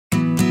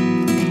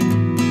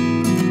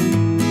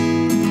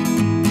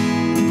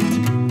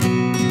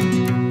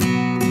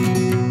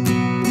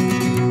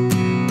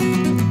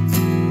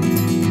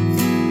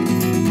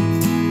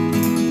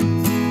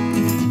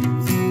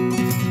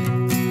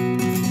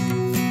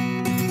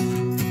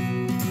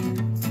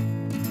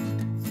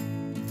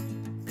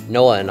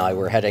Noah and I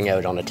were heading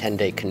out on a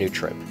 10-day canoe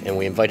trip, and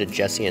we invited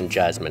Jesse and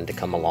Jasmine to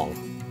come along.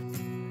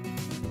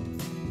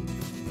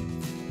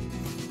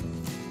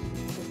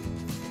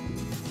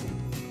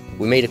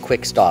 We made a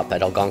quick stop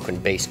at Algonquin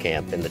Base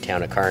Camp in the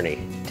town of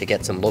Kearney to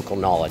get some local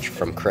knowledge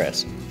from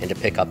Chris and to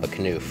pick up a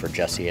canoe for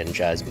Jesse and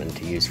Jasmine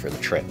to use for the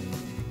trip.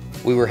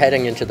 We were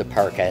heading into the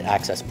park at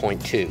Access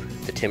Point 2,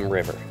 the Tim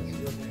River.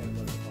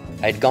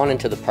 I had gone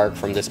into the park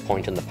from this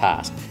point in the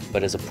past,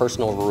 but as a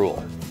personal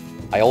rule,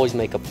 I always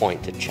make a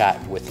point to chat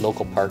with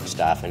local park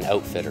staff and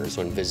outfitters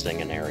when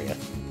visiting an area.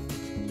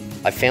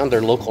 I found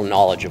their local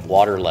knowledge of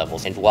water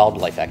levels and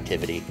wildlife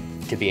activity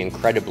to be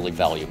incredibly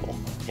valuable,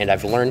 and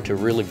I've learned to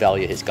really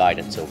value his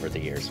guidance over the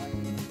years.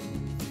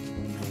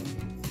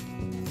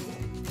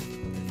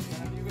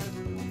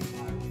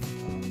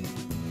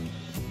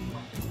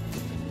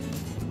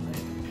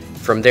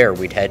 From there,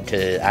 we'd head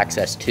to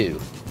Access 2,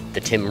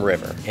 the Tim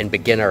River, and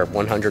begin our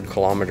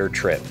 100-kilometer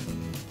trip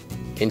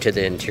into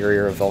the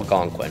interior of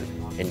Algonquin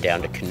and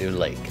down to Canoe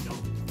Lake.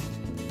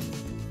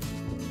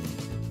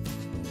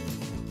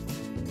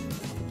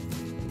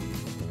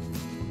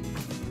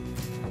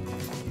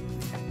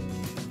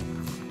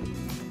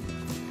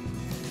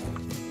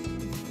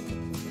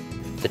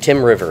 The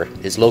Tim River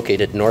is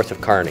located north of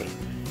Kearney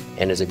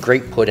and is a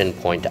great put-in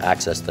point to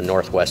access the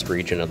northwest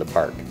region of the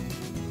park.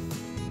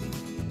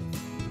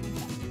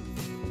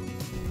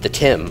 The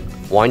Tim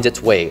winds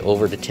its way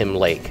over to Tim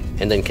Lake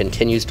and then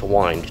continues to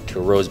wind to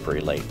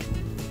Rosebary Lake.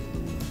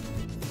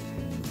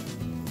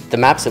 The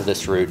maps of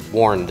this route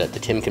warn that the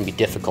Tim can be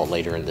difficult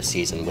later in the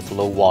season with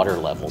low water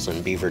levels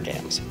and beaver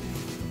dams.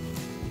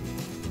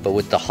 But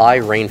with the high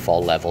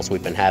rainfall levels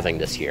we've been having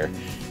this year,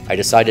 I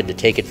decided to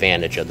take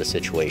advantage of the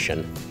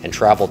situation and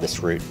travel this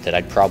route that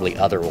I'd probably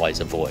otherwise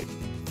avoid.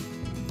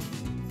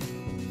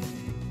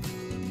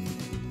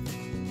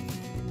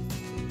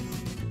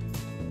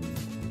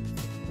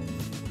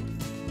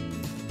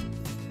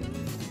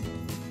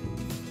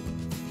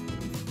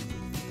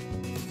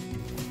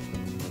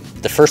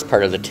 The first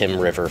part of the Tim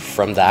River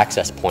from the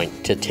access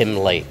point to Tim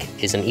Lake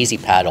is an easy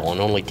paddle and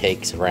only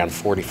takes around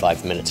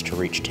 45 minutes to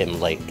reach Tim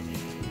Lake.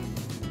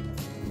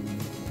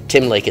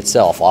 Tim Lake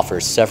itself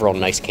offers several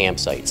nice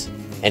campsites,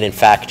 and in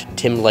fact,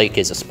 Tim Lake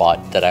is a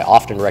spot that I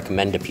often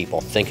recommend to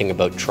people thinking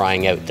about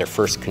trying out their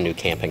first canoe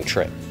camping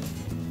trip.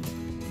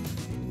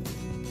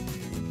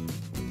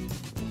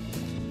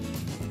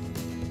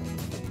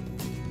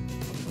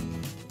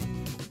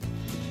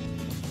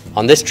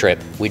 On this trip,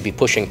 we'd be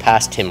pushing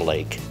past Tim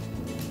Lake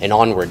and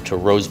onward to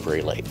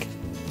Rosebary Lake.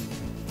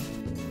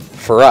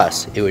 For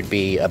us, it would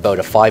be about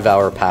a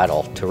 5-hour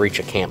paddle to reach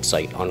a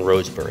campsite on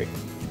Rosebary.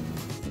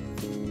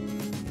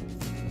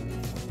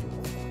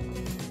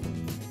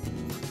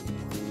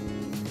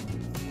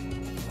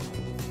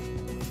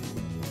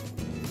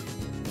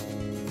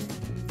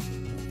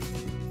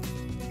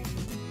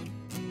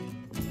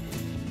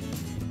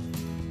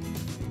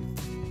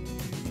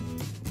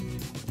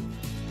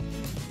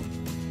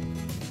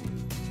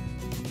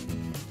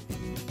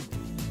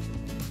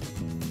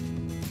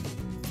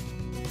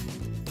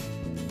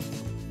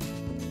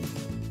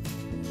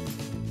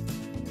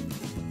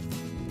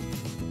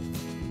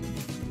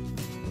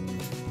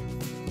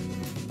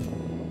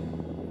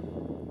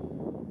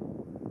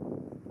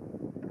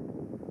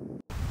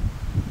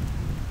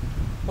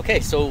 Okay,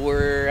 so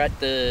we're at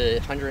the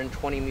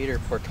 120-meter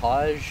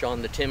portage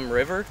on the Tim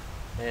River,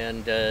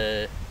 and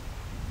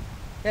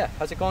yeah,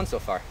 how's it going so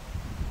far?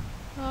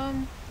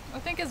 I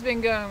think it's been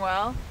going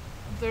well.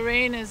 The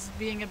rain is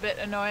being a bit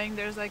annoying.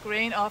 There's like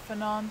rain off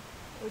and on,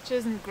 which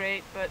isn't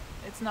great, but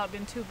it's not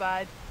been too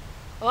bad.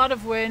 A lot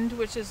of wind,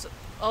 which is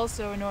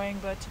also annoying,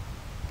 but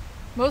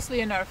mostly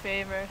in our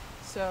favor.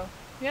 So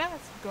yeah,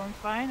 it's going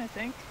fine, I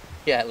think.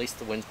 Yeah, at least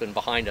the wind's been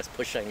behind us,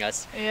 pushing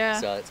us, yeah.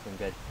 So it's been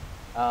good.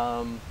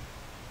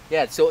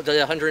 Yeah, so the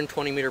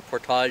 120-meter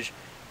portage,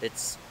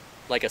 it's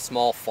like a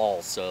small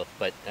fall, so,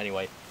 but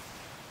anyway,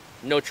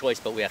 no choice,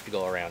 but we have to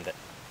go around it.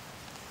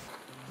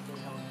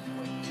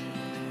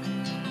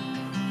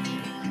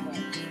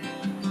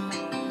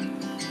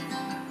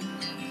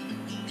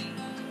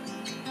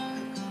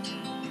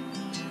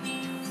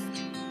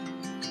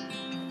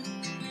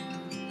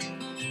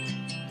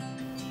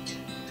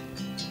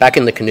 Back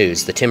in the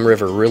canoes, the Tim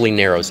River really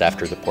narrows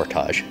after the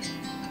portage.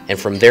 And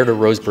from there to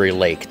Rosebary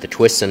Lake, the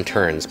twists and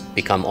turns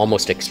become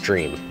almost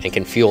extreme and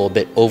can feel a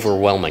bit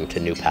overwhelming to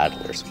new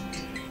paddlers.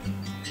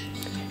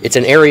 It's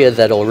an area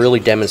that'll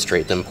really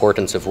demonstrate the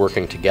importance of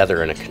working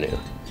together in a canoe,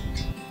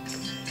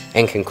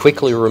 and can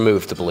quickly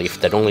remove the belief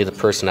that only the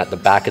person at the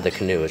back of the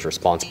canoe is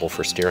responsible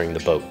for steering the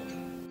boat.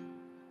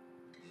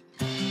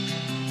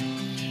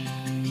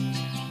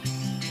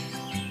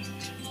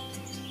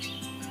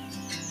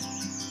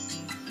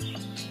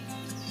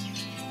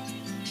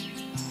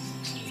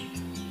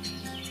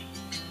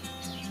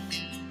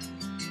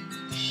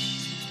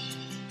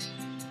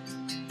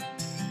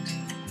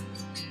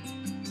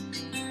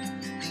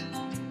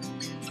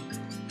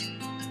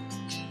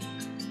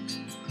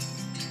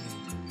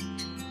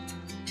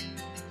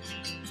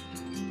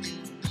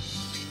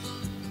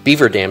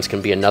 Beaver dams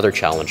can be another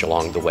challenge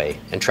along the way,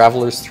 and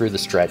travelers through the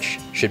stretch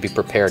should be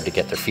prepared to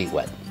get their feet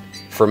wet.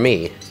 For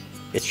me,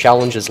 it's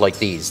challenges like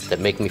these that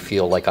make me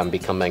feel like I'm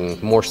becoming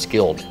more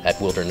skilled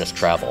at wilderness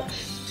travel,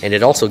 and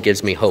it also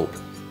gives me hope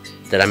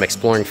that I'm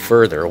exploring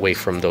further away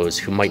from those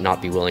who might not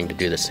be willing to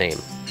do the same.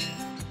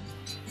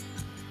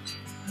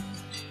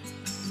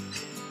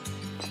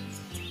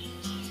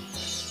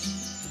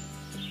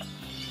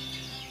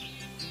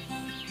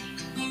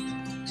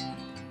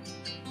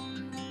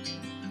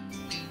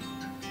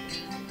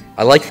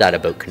 I like that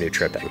about canoe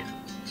tripping,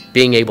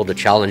 being able to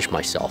challenge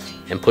myself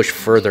and push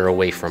further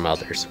away from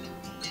others.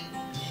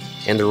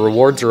 And the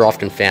rewards are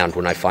often found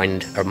when I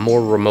find a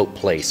more remote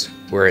place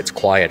where it's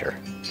quieter,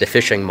 the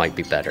fishing might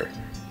be better,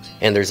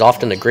 and there's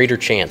often a greater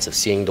chance of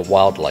seeing the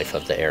wildlife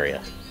of the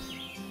area.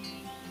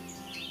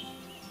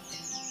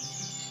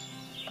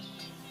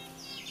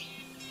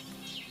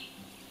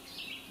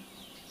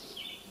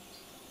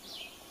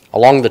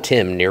 Along the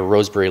Tim near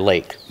Rosebary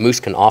Lake, moose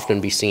can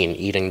often be seen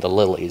eating the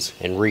lilies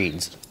and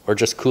reeds or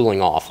just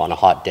cooling off on a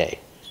hot day.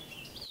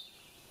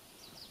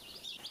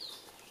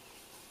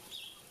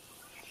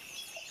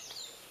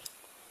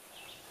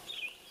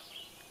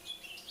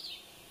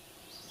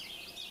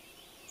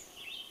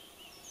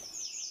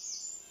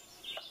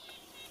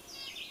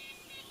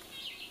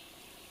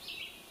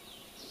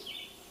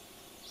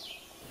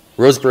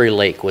 Rosebary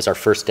Lake was our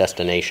first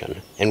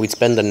destination, and we'd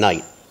spend the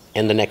night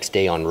and the next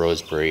day on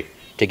Rosebary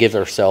to give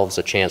ourselves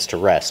a chance to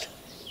rest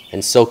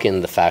and soak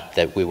in the fact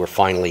that we were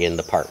finally in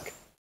the park.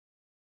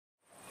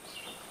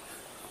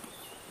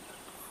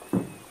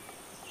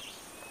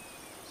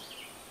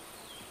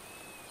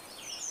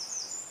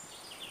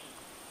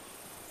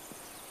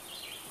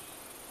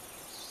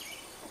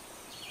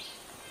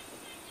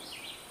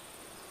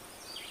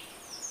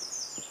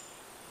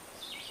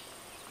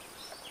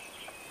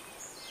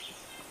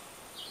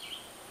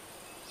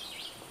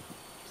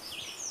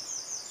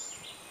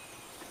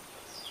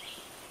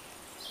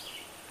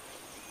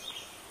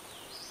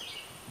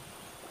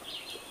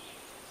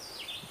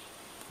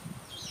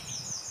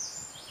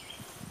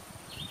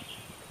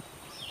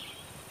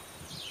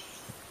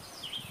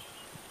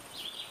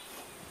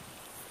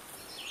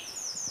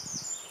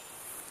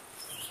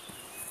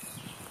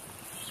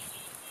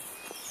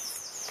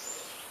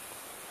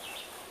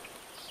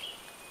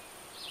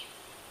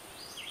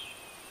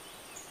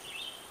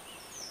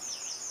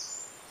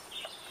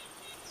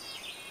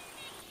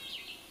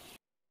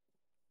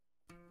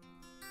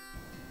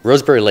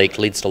 Rosebary Lake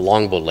leads to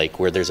Longbow Lake,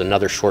 where there's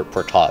another short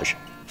portage.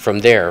 From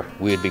there,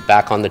 we would be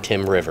back on the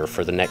Tim River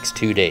for the next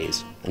 2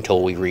 days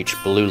until we reach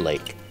Blue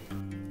Lake.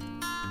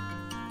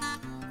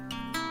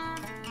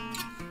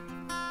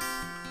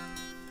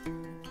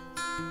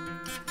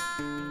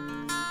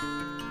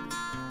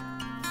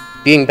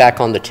 Being back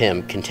on the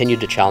Tim continued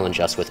to challenge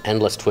us with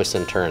endless twists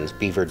and turns,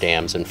 beaver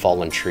dams, and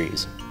fallen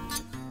trees.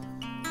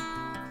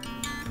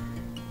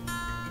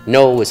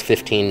 Noah was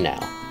 15 now,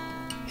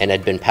 and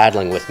had been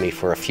paddling with me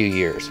for a few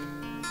years.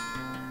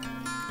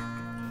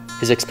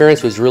 His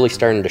experience was really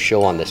starting to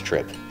show on this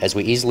trip, as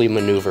we easily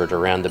maneuvered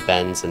around the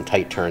bends and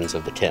tight turns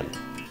of the Tim.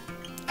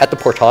 At the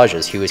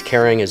portages, he was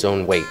carrying his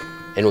own weight,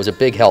 and was a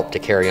big help to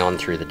carry on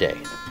through the day.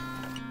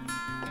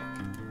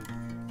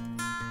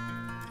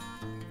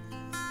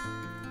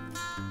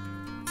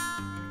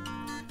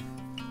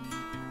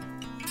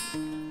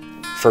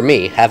 For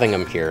me, having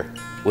him here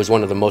was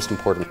one of the most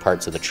important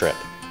parts of the trip.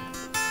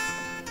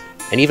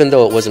 And even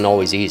though it wasn't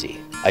always easy,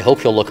 I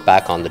hope you'll look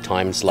back on the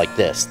times like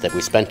this that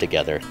we spent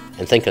together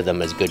and think of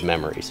them as good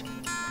memories.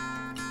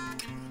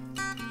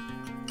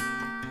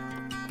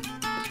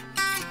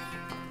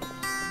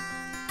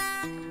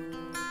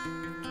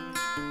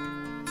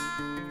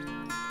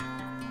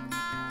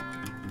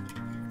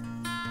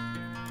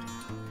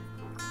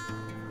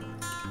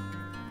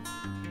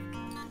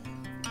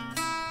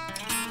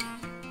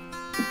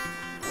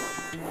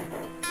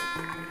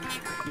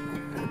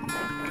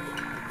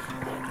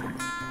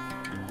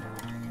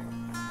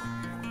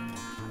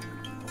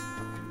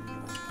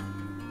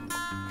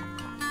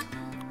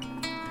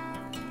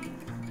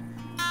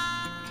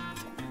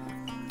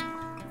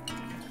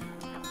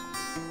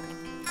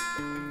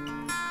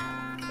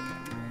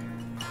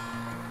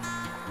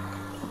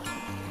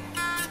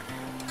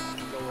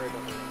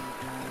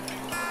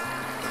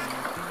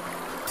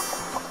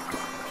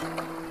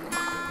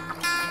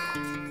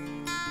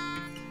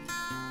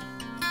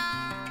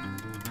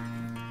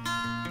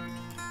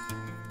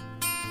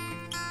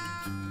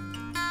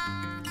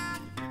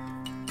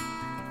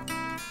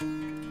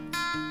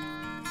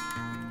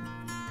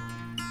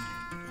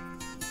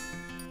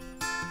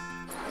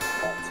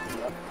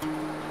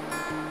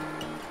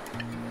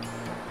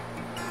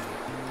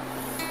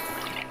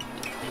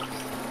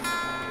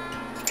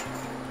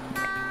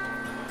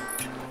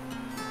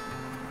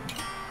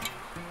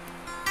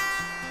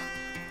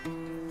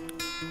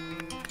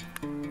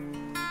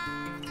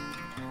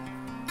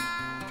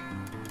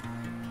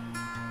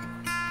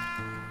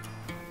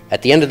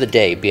 At the end of the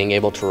day, being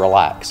able to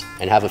relax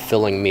and have a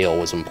filling meal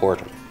was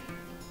important.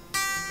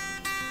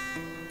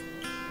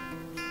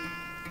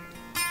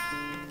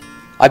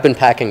 I've been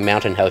packing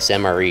Mountain House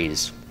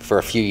MREs for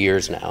a few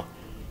years now,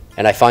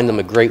 and I find them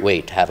a great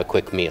way to have a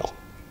quick meal.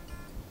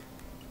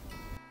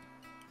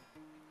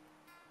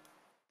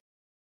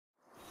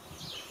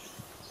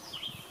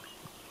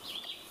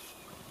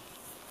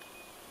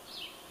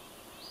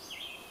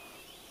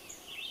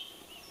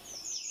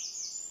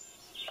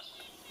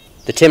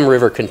 The Tim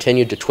River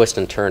continued to twist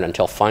and turn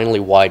until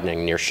finally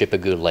widening near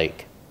Shippagew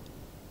Lake.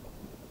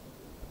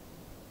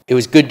 It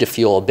was good to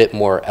feel a bit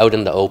more out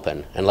in the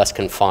open and less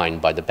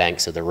confined by the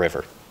banks of the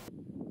river.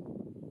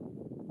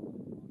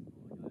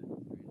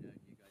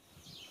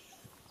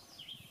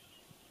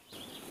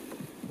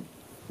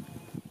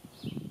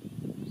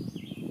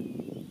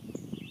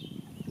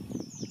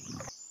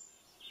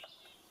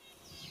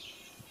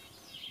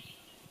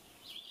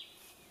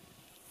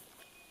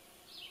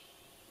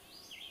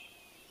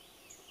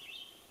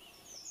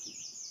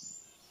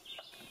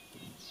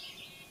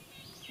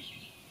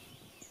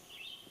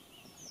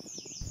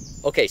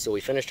 Okay, so we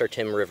finished our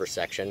Tim River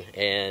section,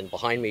 and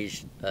behind me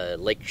is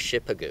Lake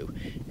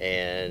Shippagew,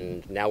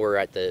 and now we're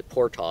at the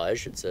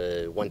portage. It's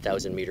a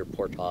 1,000 meter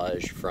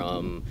portage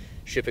from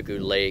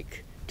Shippagew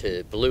Lake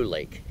to Blue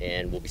Lake,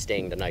 and we'll be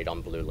staying the night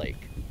on Blue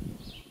Lake.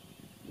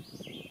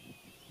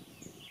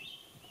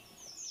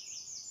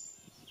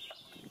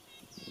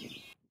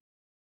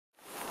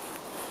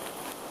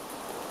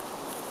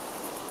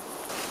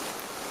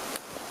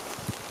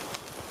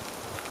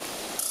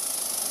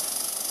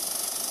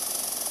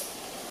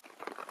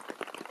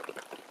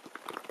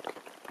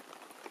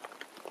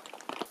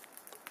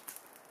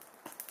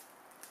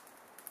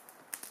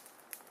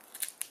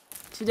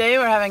 Today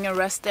we're having a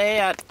rest day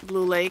at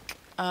Blue Lake.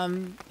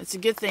 It's a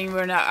good thing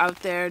we're not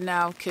out there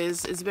now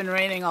because it's been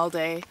raining all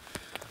day.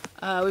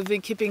 We've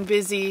been keeping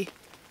busy.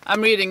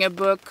 I'm reading a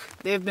book.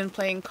 They've been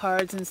playing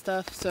cards and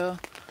stuff, so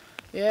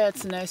yeah,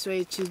 it's a nice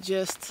way to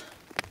just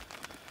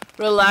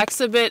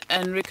relax a bit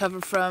and recover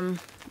from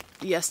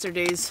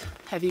yesterday's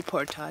heavy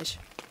portage.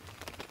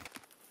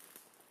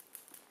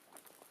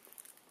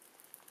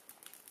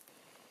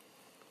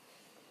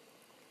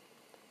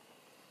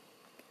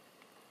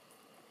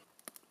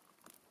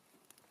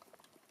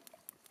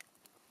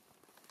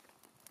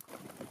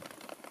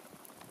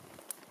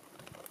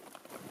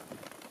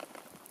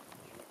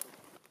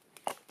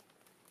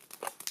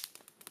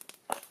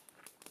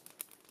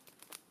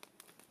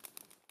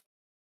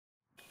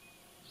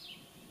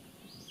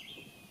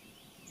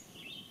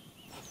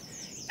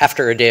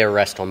 After a day of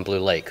rest on Blue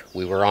Lake,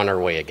 we were on our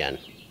way again.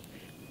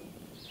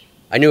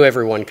 I knew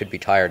everyone could be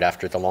tired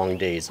after the long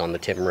days on the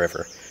Tim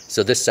River,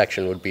 so this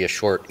section would be a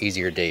short,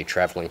 easier day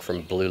traveling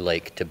from Blue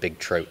Lake to Big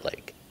Trout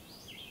Lake.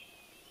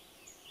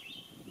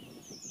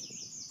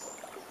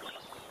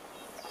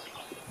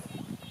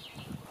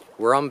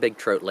 We're on Big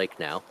Trout Lake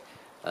now.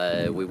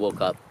 We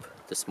woke up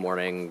this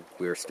morning,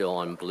 we were still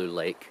on Blue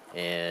Lake,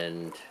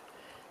 and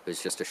it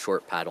was just a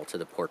short paddle to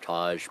the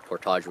portage.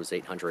 Portage was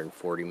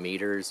 840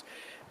 meters.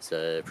 It's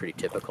a pretty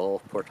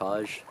typical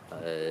portage.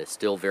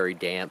 Still very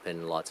damp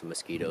and lots of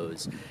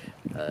mosquitoes,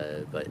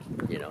 but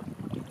you know,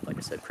 like I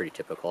said, pretty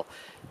typical.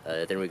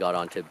 Then we got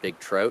onto Big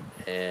Trout,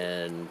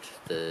 and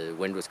the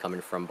wind was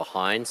coming from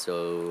behind,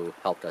 so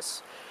helped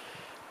us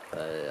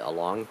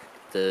along.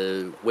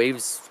 The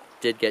waves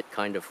did get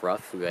kind of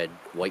rough. We had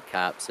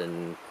whitecaps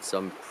and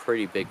some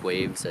pretty big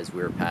waves as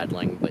we were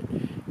paddling, but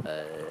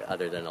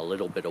other than a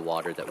little bit of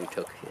water that we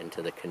took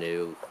into the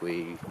canoe,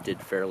 we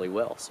did fairly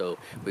well. So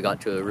we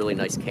got to a really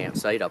nice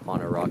campsite up on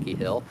a rocky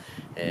hill,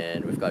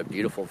 and we've got a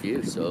beautiful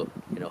view. So,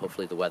 you know,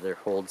 hopefully the weather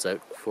holds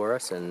out for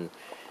us, and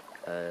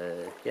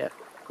yeah,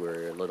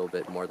 we're a little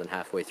bit more than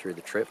halfway through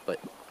the trip, but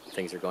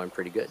things are going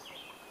pretty good.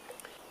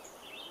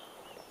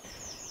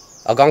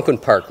 Algonquin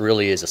Park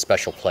really is a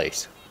special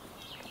place.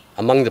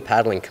 Among the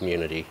paddling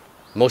community,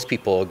 most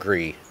people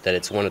agree that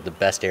it's one of the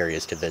best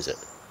areas to visit.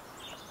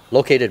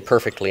 Located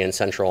perfectly in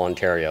central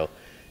Ontario,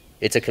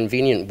 it's a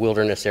convenient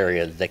wilderness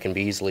area that can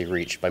be easily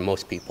reached by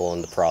most people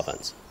in the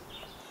province.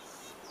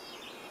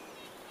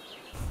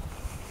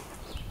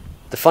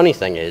 The funny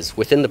thing is,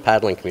 within the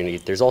paddling community,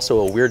 there's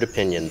also a weird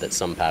opinion that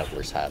some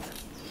paddlers have.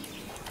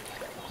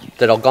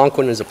 That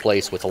Algonquin is a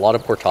place with a lot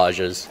of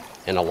portages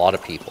and a lot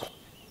of people.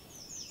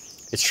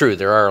 It's true,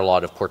 there are a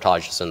lot of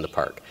portages in the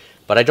park,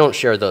 but I don't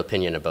share the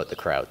opinion about the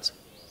crowds.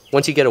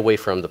 Once you get away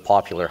from the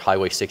popular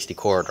Highway 60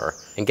 corridor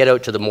and get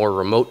out to the more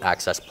remote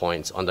access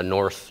points on the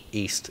north,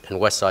 east, and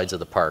west sides of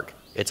the park,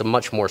 it's a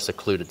much more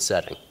secluded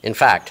setting. In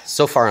fact,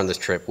 so far on this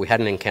trip, we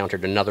hadn't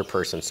encountered another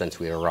person since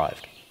we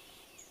arrived.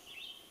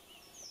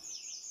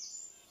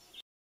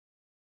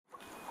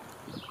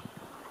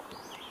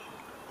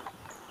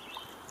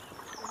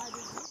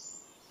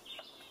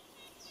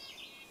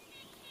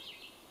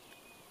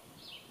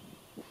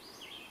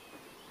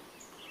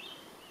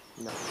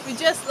 We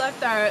just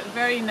left our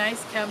very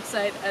nice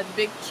campsite at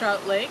Big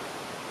Trout Lake.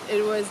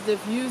 The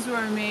views were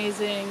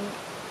amazing,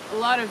 a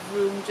lot of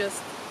room,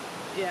 just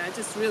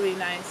really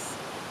nice.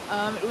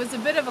 It was a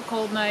bit of a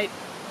cold night,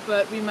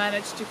 but we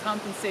managed to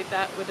compensate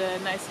that with a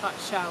nice hot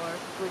shower,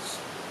 which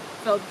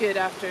felt good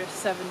after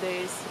 7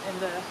 days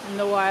in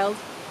the wild.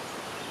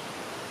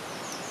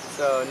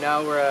 So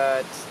now we're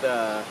at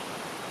the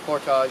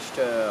portage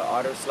to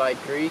Otterslide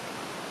Creek.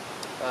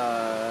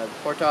 The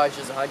portage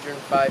is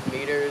 105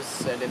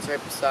 meters and it's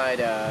right beside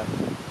a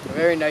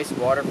very nice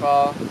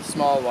waterfall,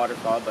 small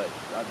waterfall, but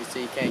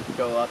obviously you can't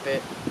go up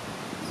it.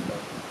 So.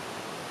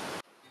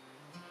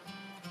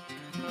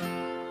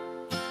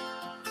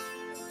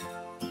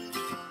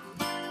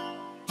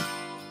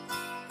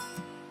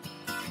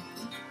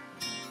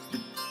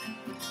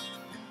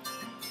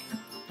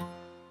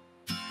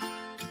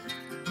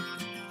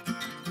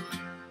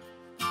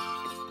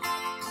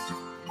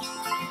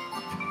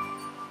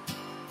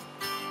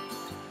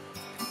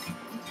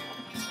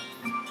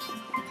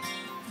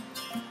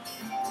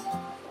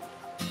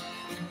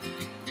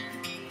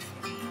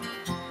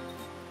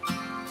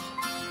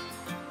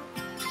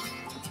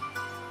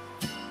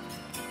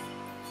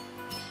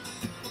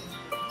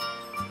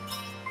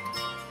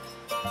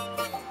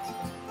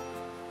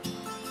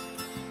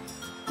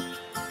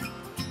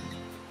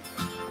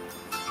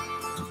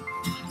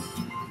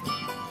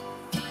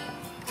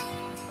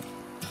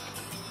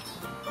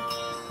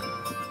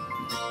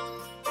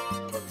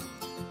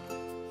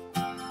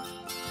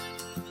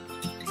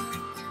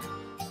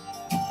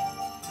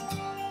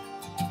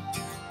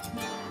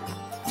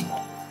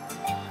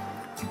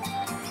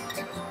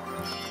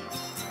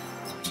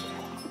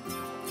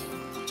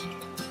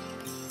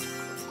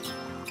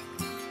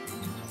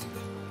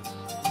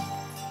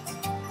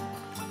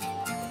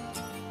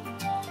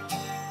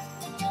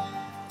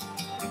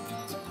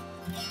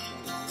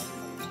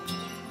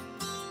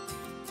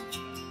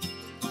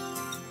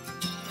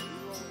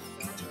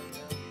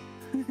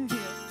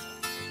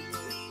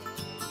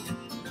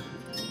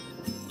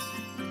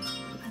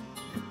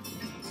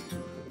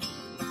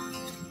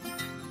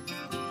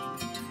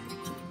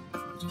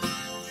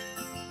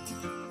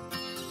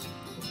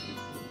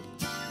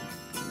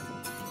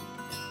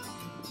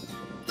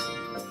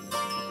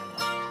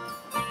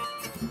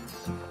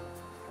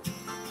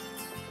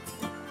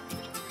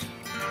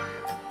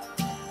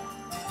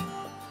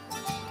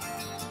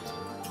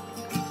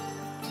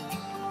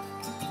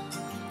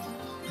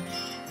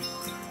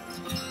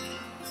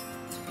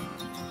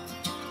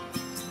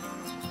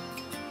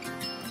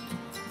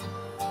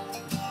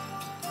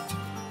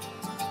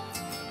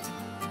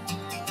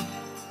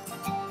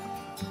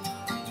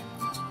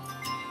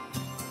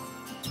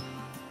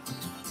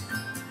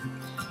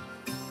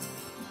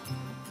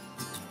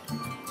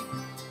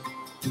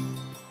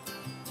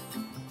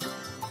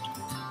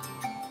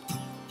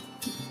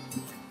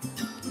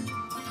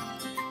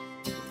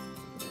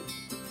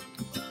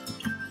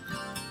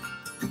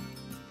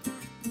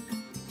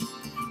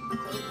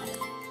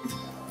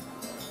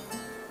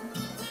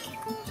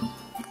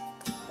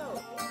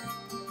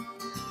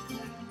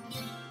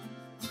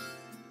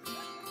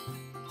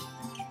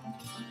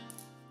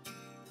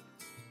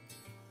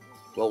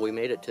 Well, we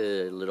made it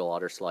to Little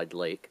Otterslide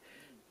Lake.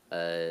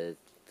 The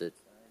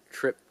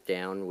trip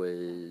down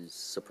was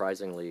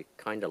surprisingly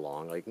kind of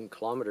long. Like in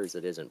kilometers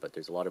it isn't, but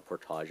there's a lot of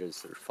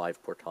portages. There's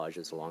 5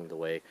 portages along the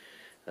way.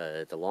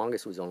 The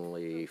longest was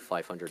only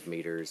 500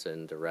 meters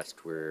and the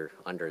rest were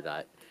under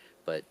that.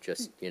 But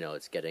just, you know,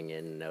 it's getting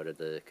in and out of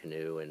the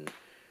canoe, and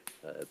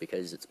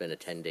because it's been a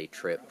 10-day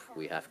trip,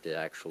 we have to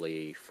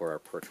actually, for our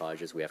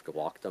portages, we have to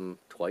walk them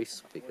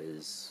twice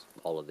because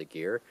all of the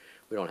gear.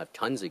 We don't have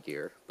tons of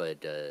gear,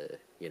 but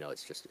you know,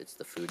 it's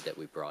the food that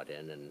we brought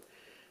in, and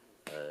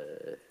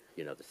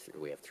you know,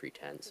 we have 3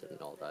 tents and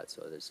all that,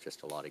 so there's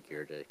just a lot of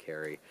gear to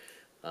carry.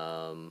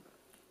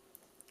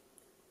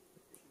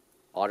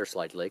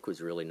 Otterslide Lake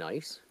was really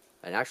nice,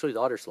 and actually the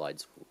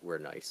Otterslides were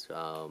nice.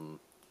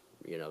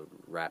 You know,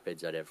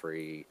 rapids at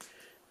every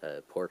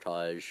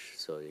portage,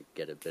 so you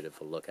get a bit of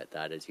a look at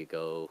that as you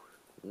go.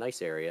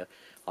 Nice area.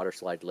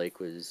 Otterslide Lake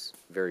was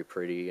very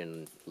pretty,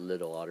 and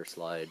Little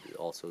Otterslide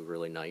also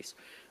really nice.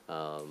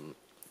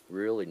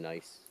 Really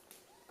nice,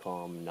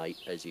 calm night,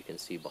 as you can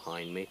see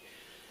behind me.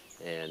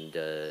 And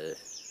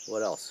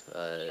what else?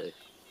 The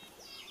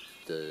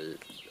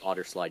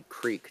Otterslide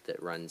Creek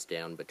that runs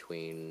down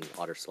between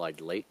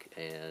Otterslide Lake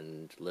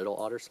and Little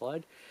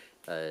Otterslide.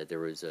 There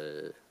was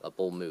a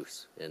bull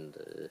moose in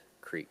the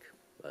creek,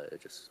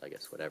 just, I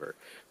guess, whatever,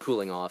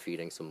 cooling off,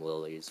 eating some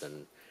lilies,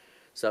 and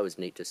so that was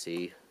neat to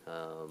see.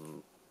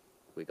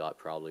 We got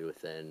probably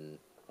within,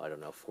 I don't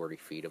know, 40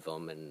 feet of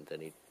him, and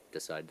then he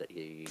decided that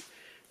he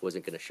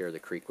wasn't going to share the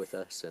creek with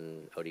us,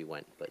 and out he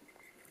went. But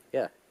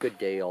yeah, good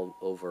day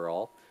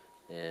overall,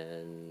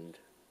 and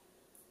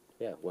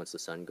yeah, once the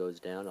sun goes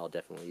down, I'll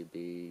definitely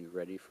be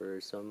ready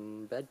for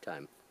some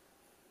bedtime.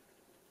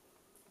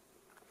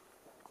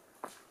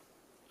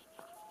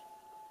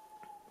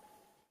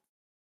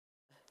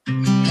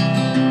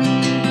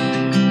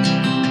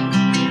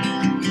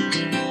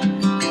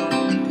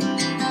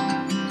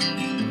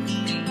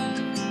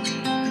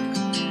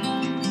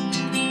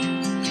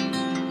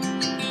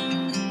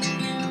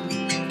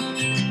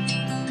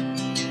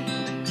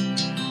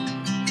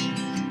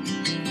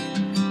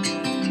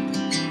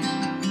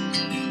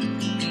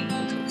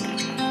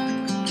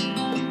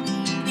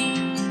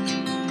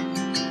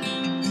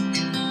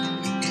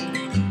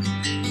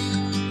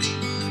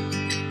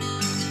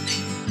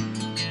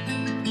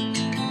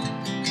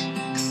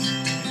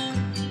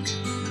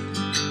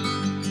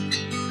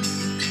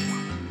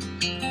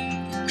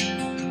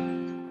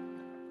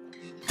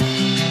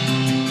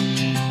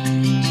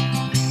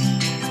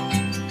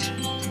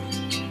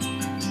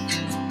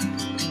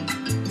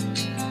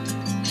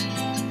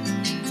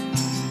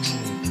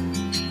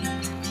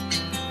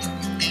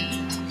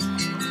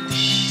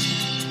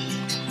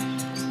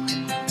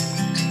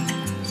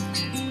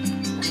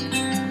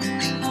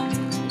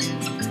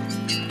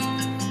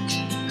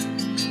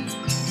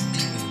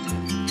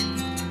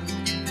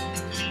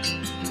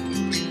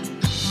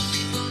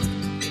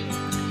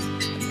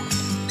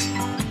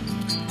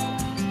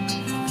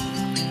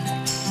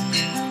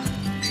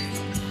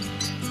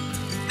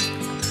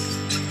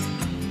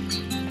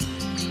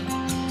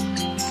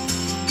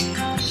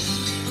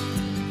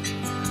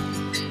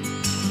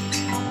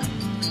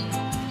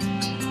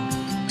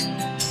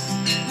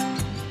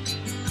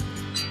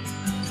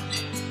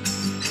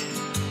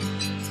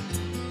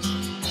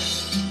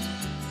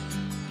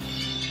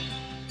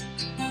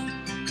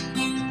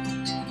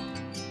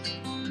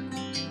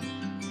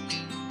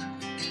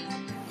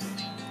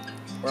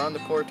 on the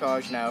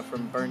portage now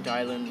from Burnt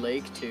Island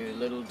Lake to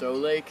Little Doe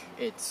Lake.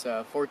 It's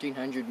a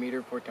 1,400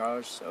 meter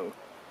portage, so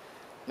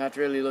not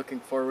really looking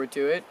forward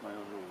to it.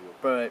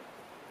 But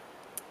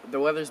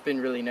the weather's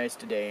been really nice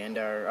today, and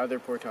our other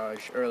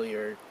portage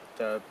earlier,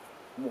 there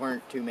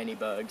weren't too many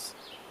bugs.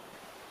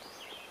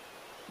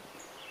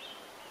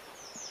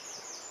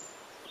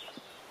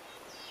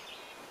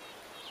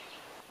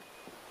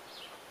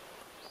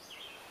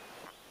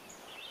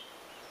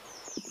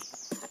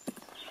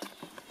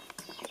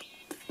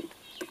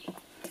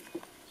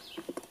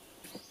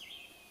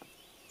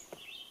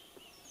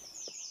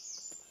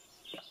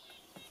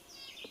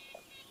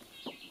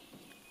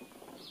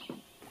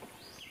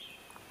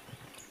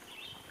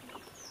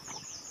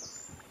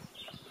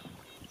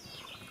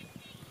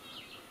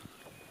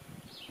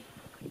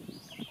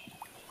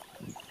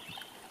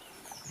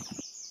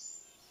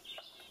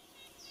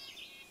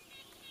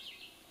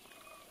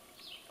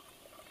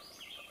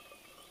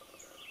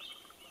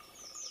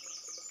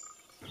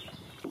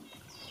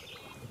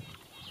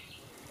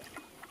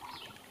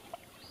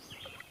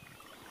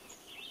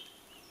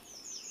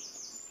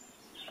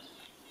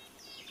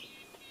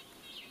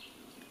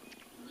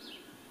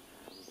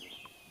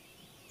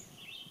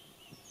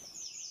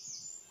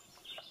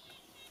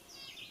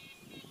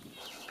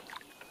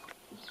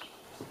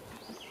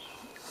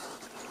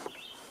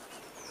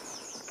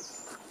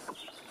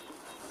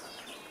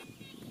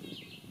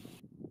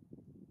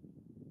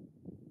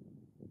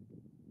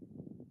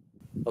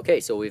 Okay,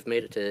 so we've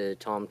made it to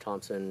Tom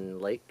Thompson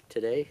Lake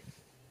today.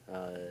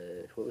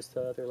 What was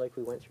the other lake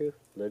we went through?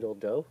 Little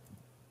Doe?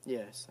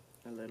 Yes,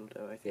 a Little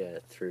Doe, I think. Yeah,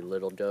 through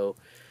Little Doe,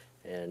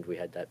 and we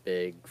had that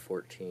big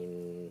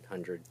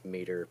 1,400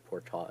 meter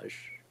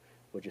portage.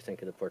 What'd you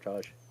think of the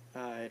portage?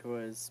 It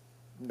was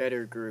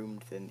better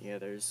groomed than the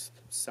others,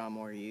 saw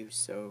more use,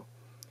 so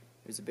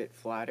it was a bit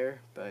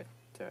flatter, but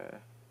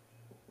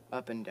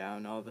up and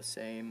down all the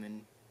same,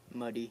 and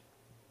muddy.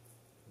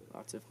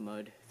 Lots of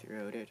mud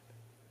throughout it.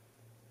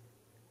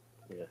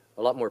 Yeah,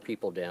 a lot more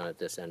people down at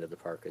this end of the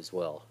park as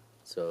well.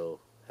 So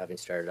having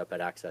started up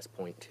at access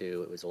point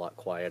 2, it was a lot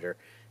quieter,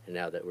 and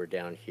now that we're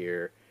down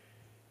here,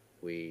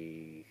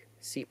 we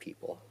see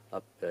people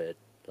up at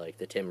like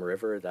the Tim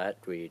River that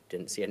we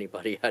didn't see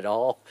anybody at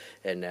all,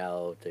 and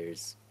now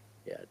there's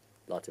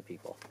lots of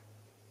people.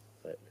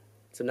 But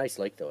it's a nice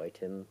lake though,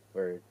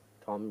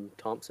 Tom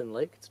Thompson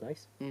Lake. It's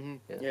nice. Mm-hmm.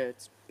 Yeah,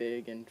 it's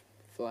big and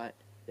flat.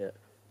 Yeah,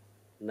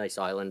 nice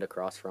island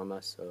across from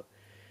us, so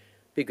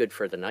be good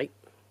for the night.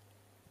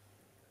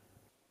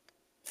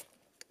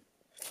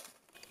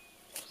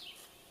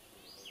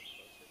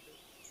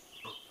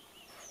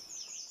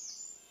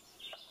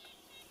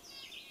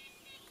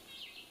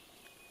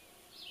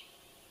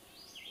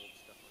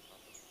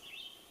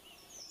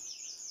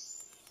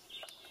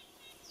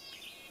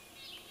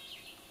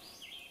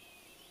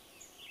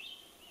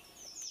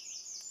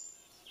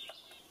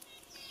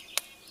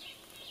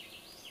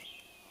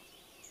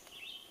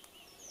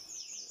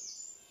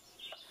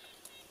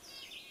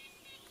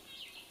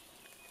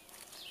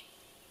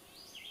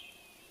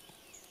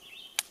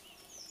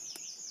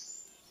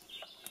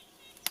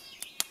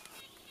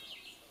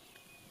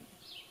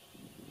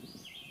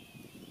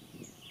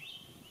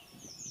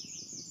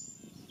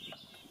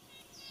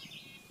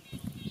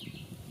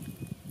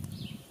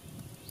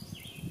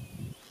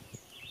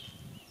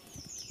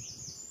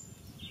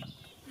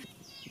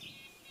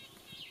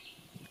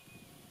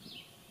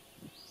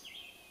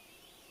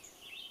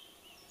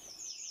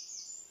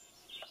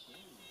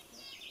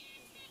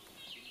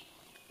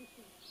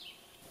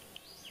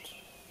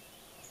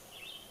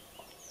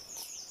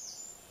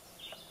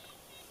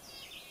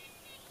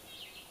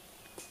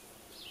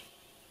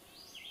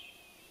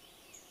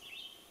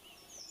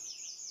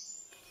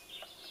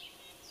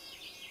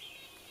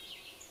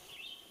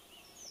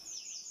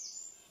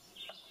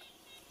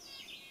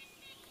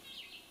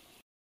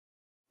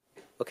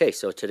 Okay,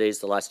 so today's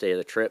the last day of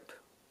the trip.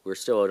 We're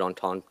still out on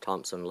Tom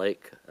Thompson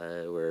Lake,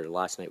 where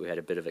last night we had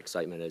a bit of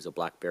excitement as a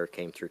black bear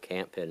came through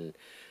camp and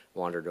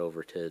wandered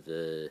over to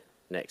the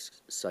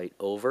next site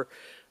over.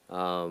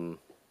 The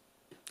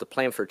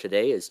plan for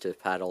today is to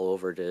paddle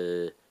over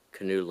to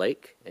Canoe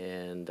Lake,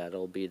 and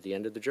that'll be the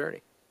end of the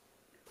journey.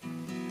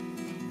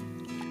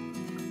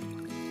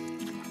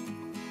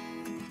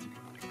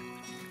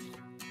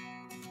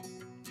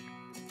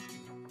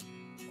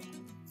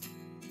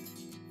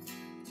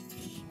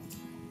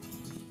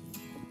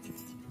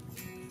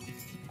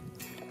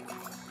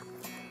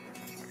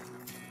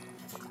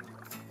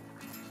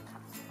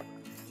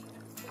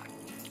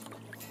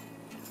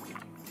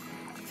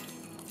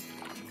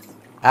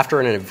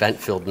 After an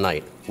event-filled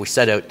night, we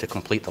set out to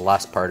complete the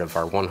last part of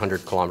our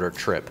 100-kilometer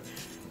trip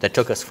that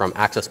took us from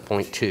access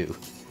point 2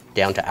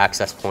 down to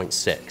access point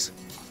 6.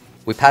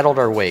 We paddled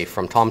our way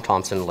from Tom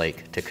Thompson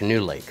Lake to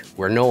Canoe Lake,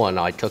 where Noah and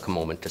I took a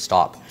moment to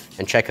stop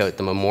and check out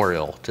the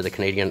memorial to the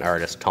Canadian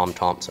artist Tom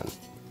Thompson.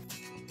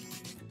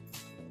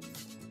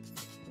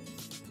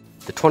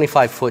 The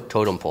 25-foot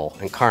totem pole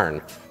and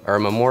cairn are a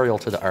memorial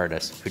to the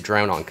artist who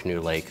drowned on Canoe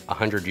Lake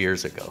 100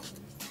 years ago.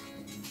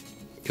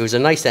 It was a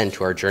nice end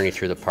to our journey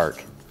through the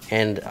park,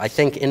 And I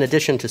think in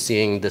addition to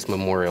seeing this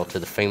memorial to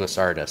the famous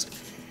artist,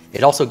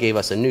 it also gave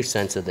us a new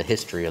sense of the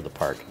history of the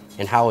park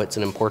and how it's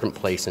an important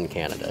place in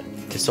Canada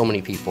to so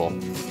many people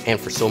and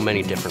for so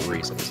many different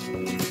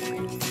reasons.